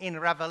rainbow in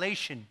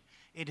Revelation,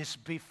 it is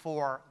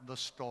before the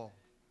storm.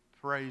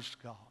 Praise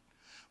God.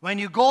 When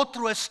you go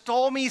through a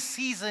stormy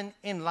season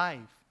in life,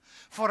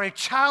 for a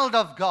child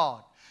of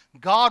God,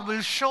 God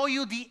will show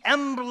you the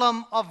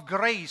emblem of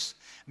grace.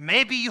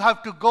 Maybe you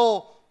have to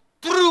go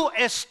through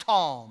a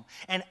storm,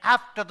 and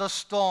after the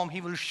storm, He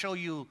will show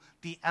you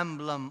the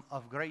emblem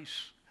of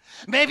grace.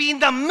 Maybe in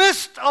the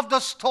midst of the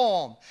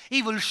storm,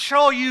 He will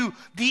show you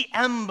the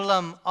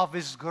emblem of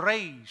His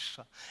grace.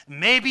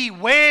 Maybe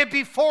way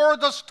before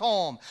the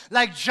storm,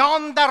 like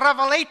John the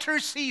Revelator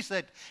sees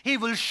it, He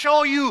will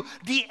show you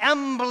the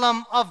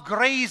emblem of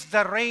grace,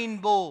 the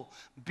rainbow,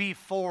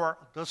 before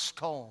the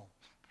storm.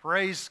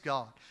 Praise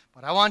God.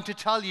 But I want to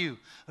tell you,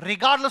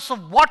 regardless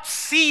of what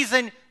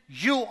season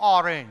you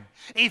are in,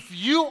 if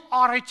you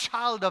are a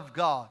child of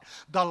God,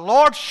 the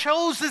Lord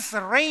shows His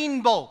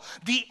rainbow,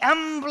 the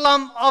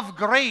emblem of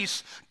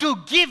grace, to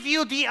give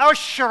you the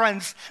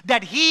assurance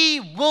that He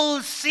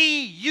will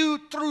see you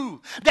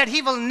through, that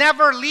He will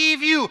never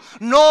leave you,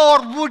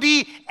 nor would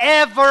He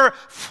ever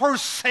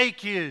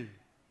forsake you.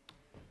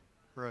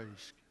 Praise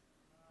God.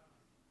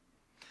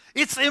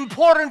 It's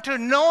important to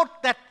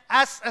note that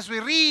as we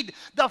read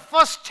the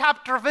first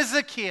chapter of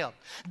Ezekiel,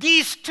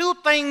 these two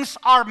things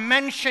are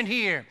mentioned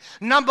here.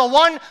 Number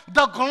one,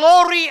 the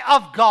glory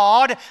of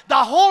God, the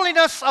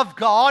holiness of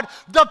God,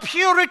 the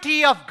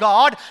purity of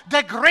God,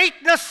 the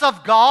greatness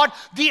of God,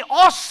 the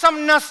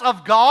awesomeness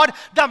of God,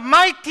 the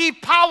mighty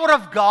power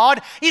of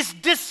God is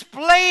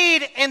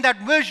displayed in that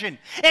vision.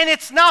 And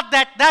it's not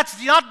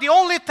that's not the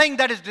only thing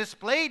that is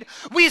displayed.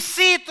 We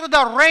see through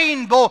the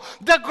rainbow,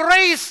 the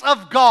grace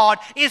of God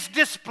is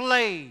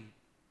displayed.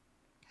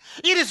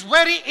 It is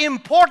very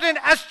important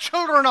as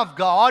children of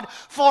God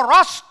for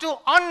us to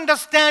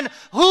understand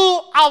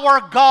who our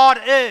God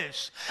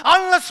is.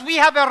 Unless we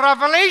have a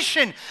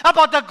revelation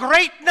about the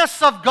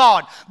greatness of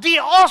God, the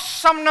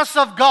awesomeness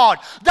of God,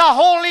 the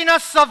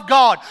holiness of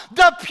God,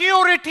 the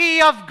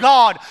purity of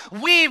God,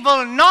 we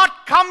will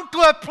not come to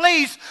a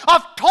place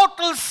of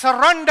total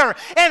surrender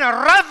and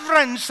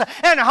reverence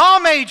and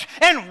homage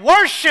and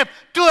worship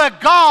to a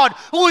God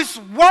who is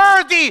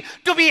worthy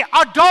to be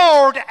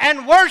adored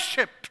and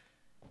worshipped.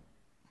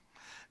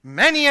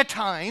 Many a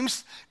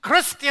times,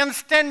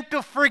 Christians tend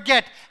to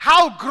forget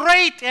how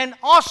great and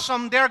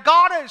awesome their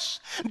God is.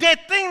 They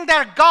think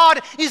their God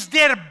is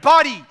their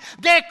buddy.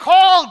 They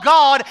call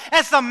God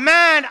as the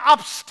man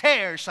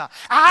upstairs.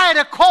 I had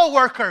a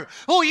co-worker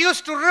who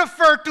used to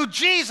refer to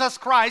Jesus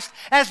Christ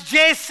as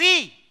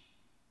JC.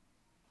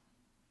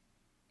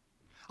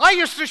 I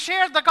used to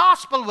share the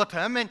gospel with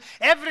him, and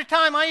every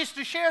time I used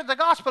to share the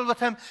gospel with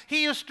him,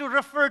 he used to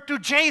refer to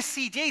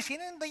JC.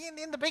 And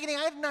in the beginning,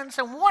 I didn't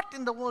understand what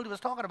in the world he was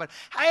talking about.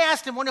 I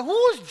asked him,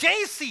 who's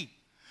JC?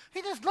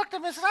 He just looked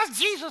at me and said, that's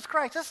Jesus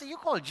Christ. I said, you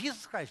call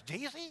Jesus Christ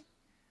JC?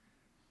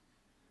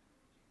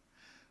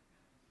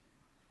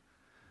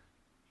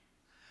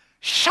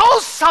 Show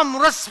some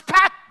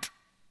respect.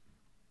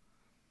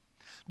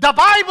 The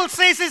Bible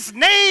says his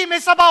name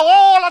is above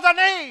all other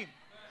names.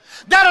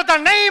 That at the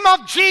name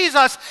of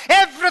Jesus,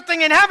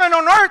 everything in heaven,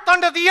 on earth,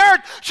 under the earth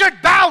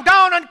should bow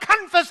down and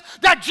confess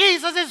that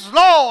Jesus is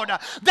Lord.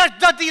 That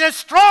the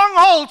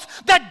strongholds,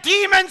 that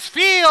demons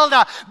feel,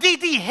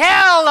 the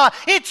hell,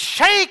 it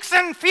shakes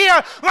in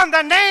fear when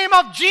the name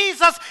of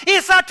Jesus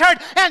is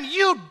uttered and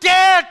you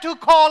dare to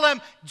call him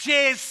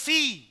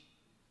JC.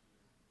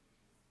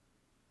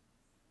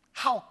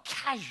 How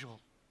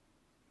casual.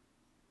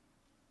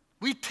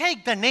 We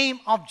take the name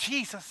of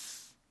Jesus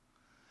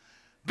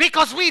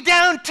because we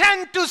don't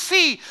tend to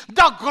see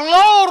the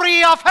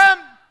glory of him.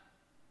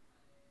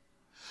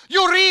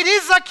 You read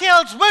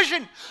Ezekiel's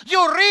vision.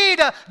 You read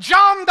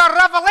John the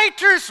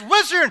Revelator's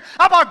vision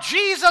about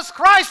Jesus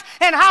Christ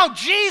and how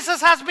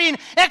Jesus has been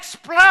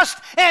expressed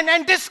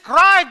and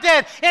described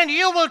there. And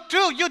you will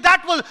too.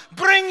 That will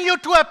bring you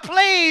to a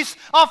place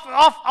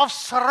of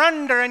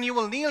surrender, and you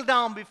will kneel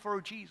down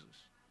before Jesus.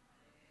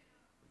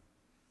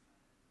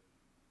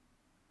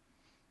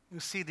 You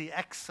see the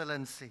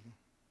excellency,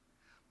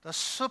 the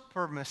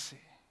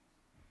supremacy,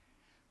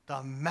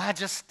 the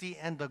majesty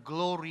and the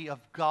glory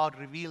of God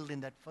revealed in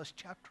that first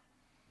chapter.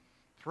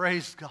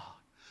 Praise God.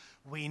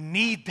 We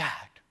need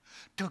that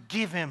to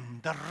give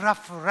him the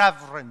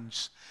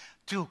reverence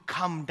to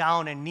come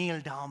down and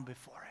kneel down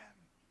before him.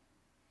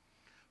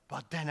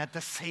 But then at the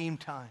same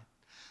time,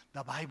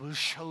 the Bible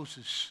shows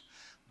us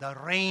the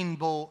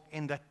rainbow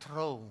in the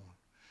throne,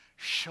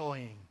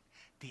 showing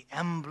the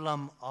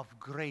emblem of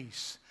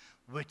grace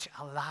which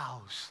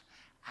allows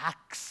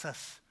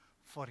access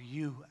for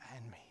you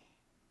and me.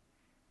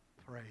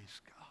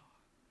 Praise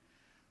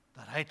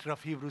God. The writer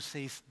of Hebrews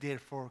says,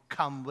 therefore,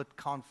 come with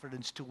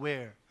confidence to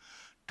where?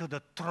 To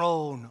the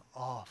throne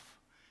of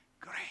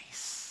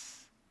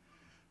grace.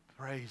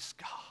 Praise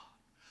God.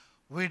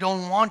 We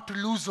don't want to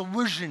lose a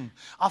vision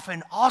of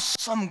an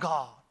awesome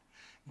God,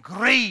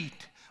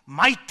 great,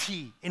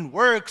 mighty in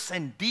works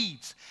and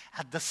deeds.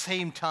 At the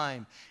same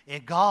time, a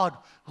God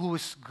who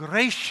is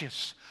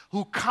gracious,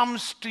 who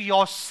comes to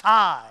your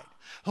side,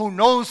 who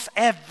knows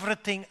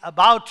everything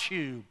about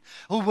you,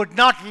 who would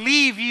not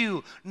leave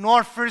you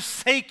nor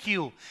forsake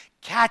you.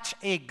 Catch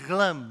a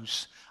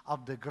glimpse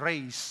of the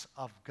grace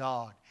of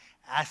God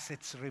as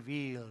it's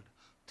revealed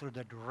through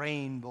that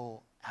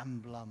rainbow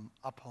emblem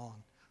upon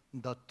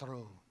the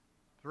throne.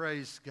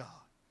 Praise God.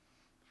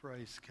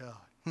 Praise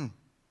God.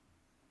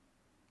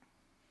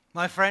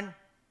 My friend,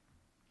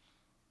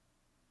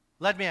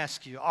 let me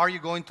ask you, are you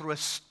going through a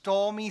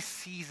stormy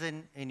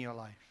season in your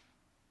life?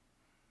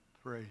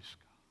 Praise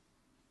God.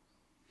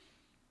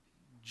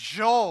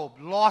 Job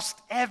lost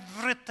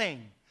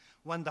everything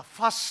when the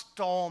first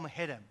storm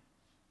hit him.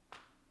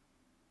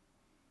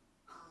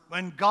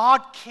 When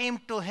God came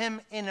to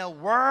him in a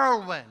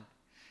whirlwind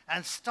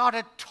and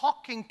started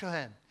talking to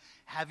him,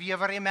 have you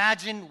ever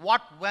imagined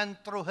what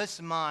went through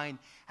his mind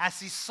as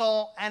he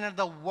saw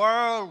another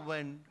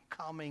whirlwind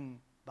coming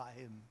by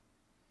him?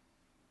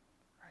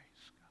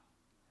 Praise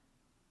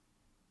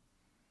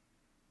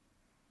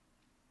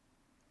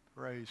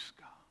God. Praise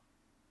God.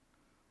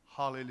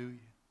 Hallelujah.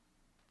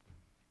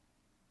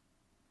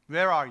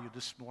 Where are you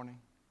this morning?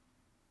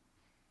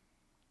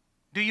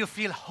 Do you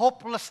feel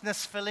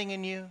hopelessness filling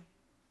in you?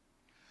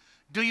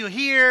 Do you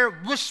hear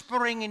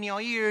whispering in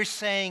your ears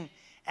saying,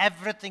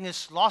 everything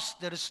is lost,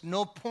 there is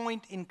no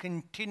point in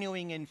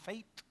continuing in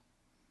faith?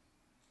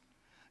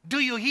 Do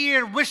you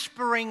hear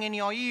whispering in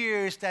your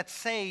ears that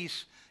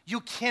says, you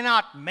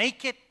cannot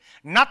make it,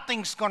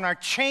 nothing's going to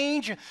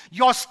change,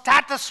 your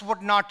status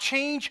would not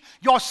change,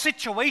 your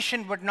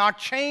situation would not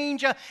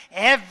change,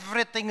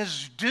 everything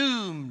is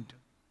doomed?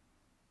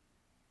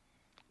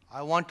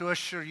 I want to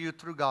assure you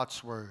through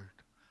God's word,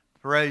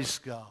 praise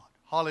God,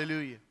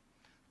 hallelujah,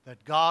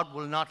 that God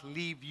will not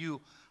leave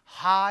you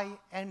high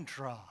and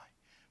dry.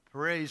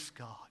 Praise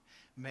God.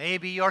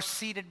 Maybe you're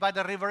seated by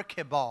the river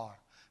Kebar.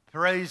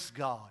 Praise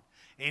God.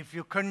 If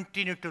you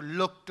continue to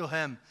look to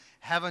Him,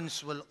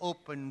 heavens will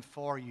open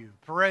for you.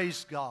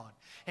 Praise God.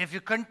 If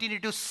you continue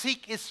to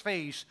seek His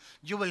face,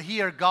 you will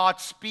hear God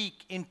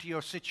speak into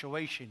your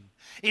situation.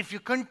 If you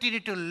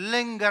continue to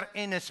linger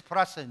in His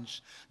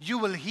presence, you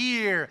will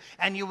hear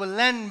and you will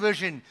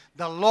envision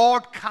the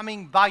Lord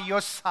coming by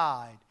your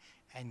side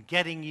and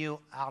getting you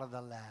out of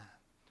the land.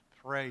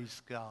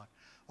 Praise God.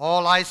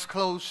 All eyes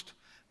closed.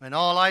 When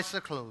all eyes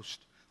are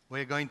closed,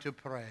 we're going to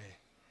pray.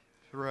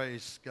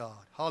 Praise God.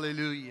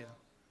 Hallelujah.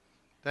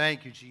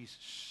 Thank you,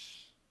 Jesus.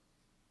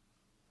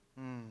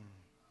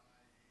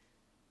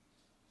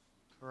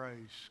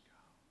 Praise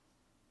God.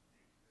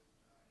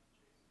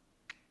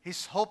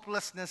 Is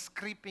hopelessness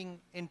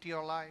creeping into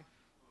your life?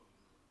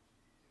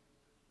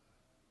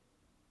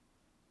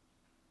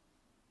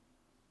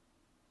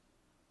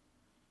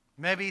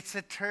 Maybe it's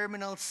a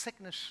terminal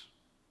sickness.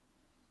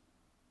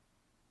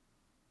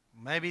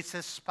 Maybe it's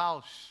a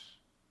spouse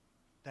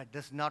that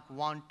does not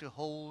want to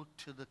hold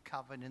to the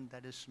covenant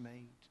that is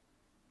made.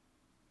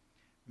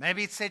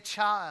 Maybe it's a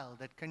child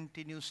that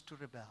continues to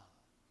rebel.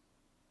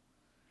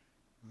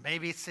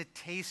 Maybe it's a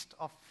taste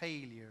of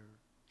failure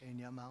in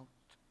your mouth.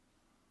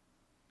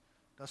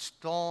 The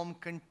storm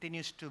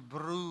continues to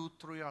brew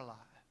through your life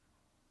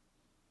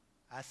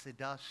as it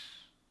does.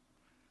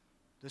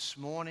 This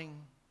morning,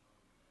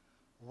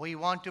 we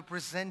want to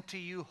present to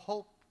you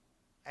hope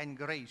and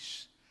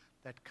grace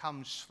that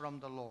comes from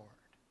the Lord.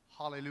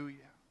 Hallelujah.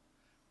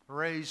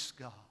 Praise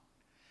God.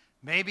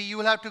 Maybe you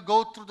will have to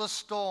go through the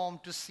storm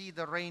to see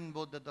the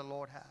rainbow that the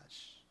Lord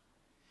has.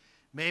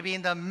 Maybe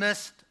in the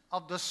midst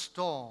of the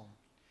storm,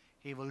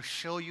 He will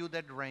show you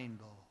that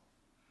rainbow.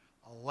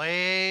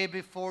 Way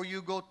before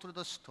you go through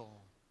the storm,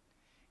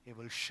 He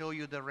will show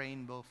you the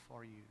rainbow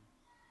for you.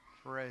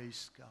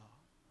 Praise God.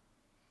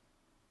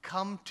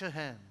 Come to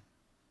Him.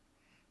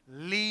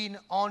 Lean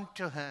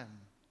onto Him.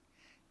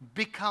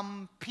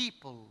 Become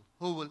people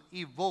who will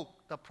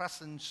evoke the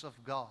presence of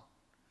God.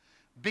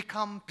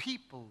 Become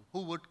people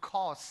who would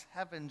cause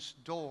heaven's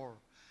door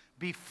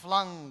be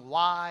flung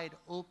wide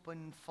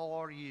open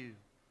for you.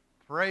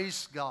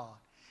 Praise God.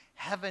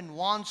 Heaven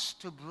wants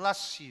to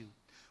bless you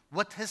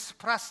with His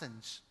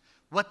presence,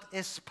 with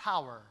His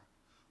power,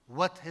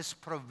 with His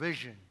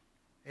provision.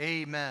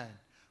 Amen.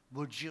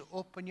 Would you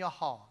open your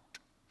heart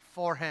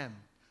for Him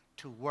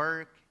to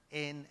work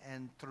in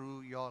and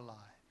through your life?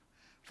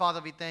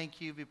 Father, we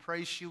thank you, we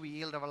praise you, we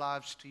yield our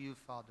lives to you,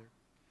 Father.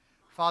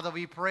 Father,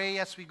 we pray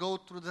as we go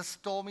through the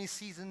stormy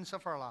seasons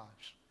of our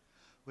lives,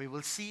 we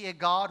will see a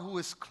God who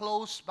is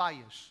close by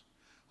us,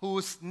 who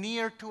is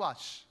near to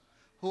us,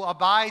 who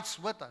abides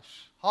with us.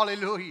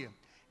 Hallelujah.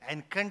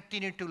 And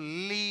continue to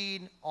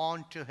lean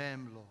on to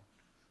Him, Lord.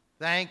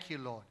 Thank you,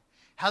 Lord.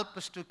 Help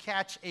us to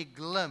catch a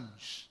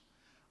glimpse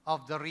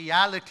of the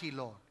reality,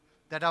 Lord,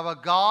 that our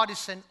God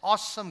is an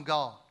awesome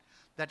God,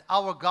 that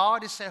our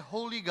God is a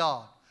holy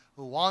God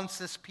who wants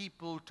His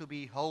people to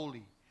be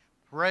holy.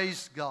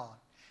 Praise God.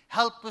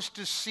 Help us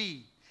to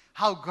see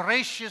how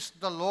gracious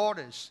the Lord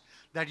is,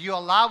 that you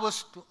allow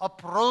us to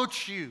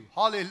approach you.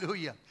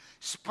 Hallelujah.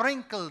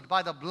 Sprinkled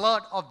by the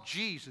blood of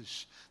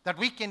Jesus, that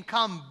we can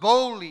come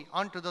boldly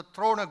unto the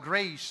throne of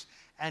grace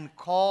and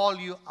call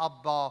you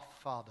Abba,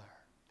 Father.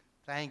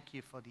 Thank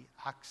you for the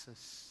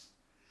access.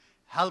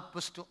 Help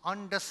us to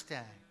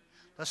understand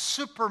the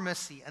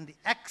supremacy and the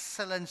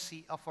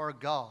excellency of our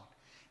God.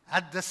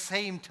 At the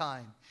same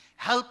time,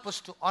 help us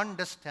to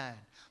understand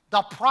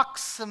the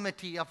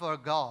proximity of our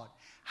God,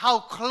 how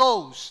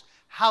close,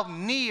 how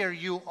near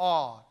you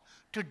are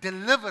to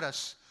deliver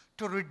us,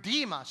 to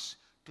redeem us,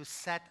 to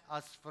set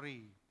us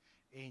free.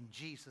 In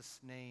Jesus'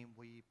 name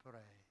we pray.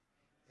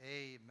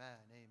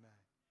 Amen. Amen.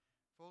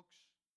 Folks.